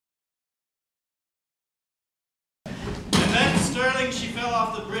Sterling, she fell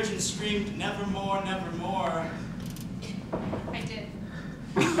off the bridge and screamed, "Nevermore, nevermore." I did.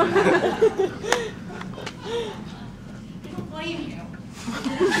 I don't blame you.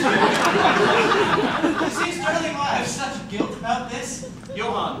 You see, Sterling, why I have such guilt about this?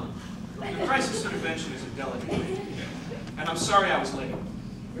 Johann, the crisis intervention is a delicate thing, and I'm sorry I was late.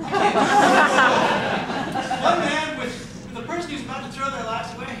 One man with a person who's about to throw their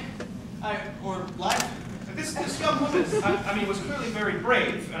lives away, or life. This young woman, I mean, was clearly very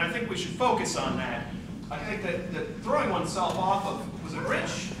brave, and I think we should focus on that. I think that throwing oneself off of was a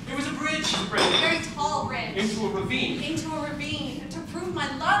bridge. It was a bridge. A very tall bridge. Into a ravine. Into a ravine, to prove my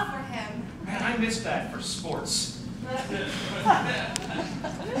love for him. Man, I miss that for sports. I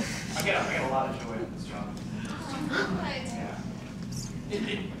get a lot of joy out of this job. Good.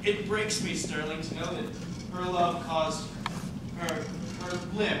 Yeah. It breaks me, Sterling, to know that her love caused her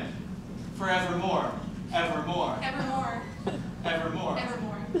limb forevermore, evermore, Evermore. evermore,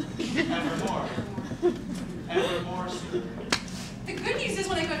 Evermore. evermore, evermore, Sterling. The good news is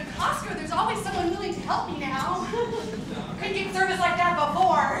when I go to Costco, there's always someone willing to help me now. Couldn't get service like that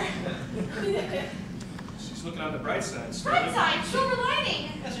before. She's looking on the bright side. Right side, silver lining.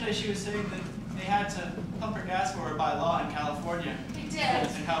 Yesterday she was saying that they had to pump her gas for her by law in California. They did.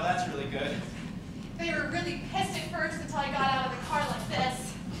 And how that's really good. They were really pissed at first until I got out of the car like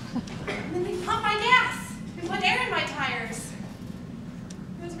this. And then they pumped my gas and put air in my tires.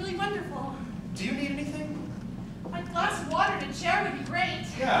 It was really wonderful. Do you need anything? A glass of water and a chair would be great.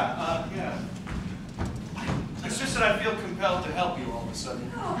 Yeah. It's just that I feel compelled to help you all of a sudden.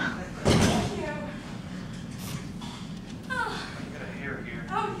 Oh, thank you. Oh, I got a hair here.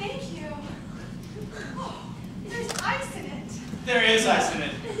 oh thank you. Oh, there's ice in it. There is ice in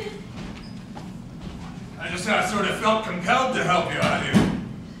it. I just sort of felt compelled to help you out here.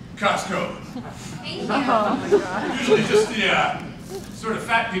 Costco. Thank you. Usually just the sort of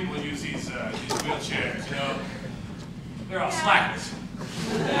fat people use these wheelchairs, you know. They're all slackers.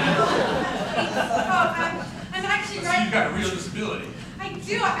 I'm actually So right. you've got a real disability. I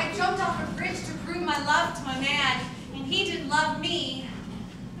do. I jumped off a bridge to prove my love to my man, and he didn't love me.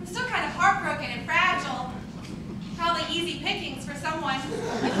 I'm still kind of heartbroken and fragile. Probably easy pickings for someone.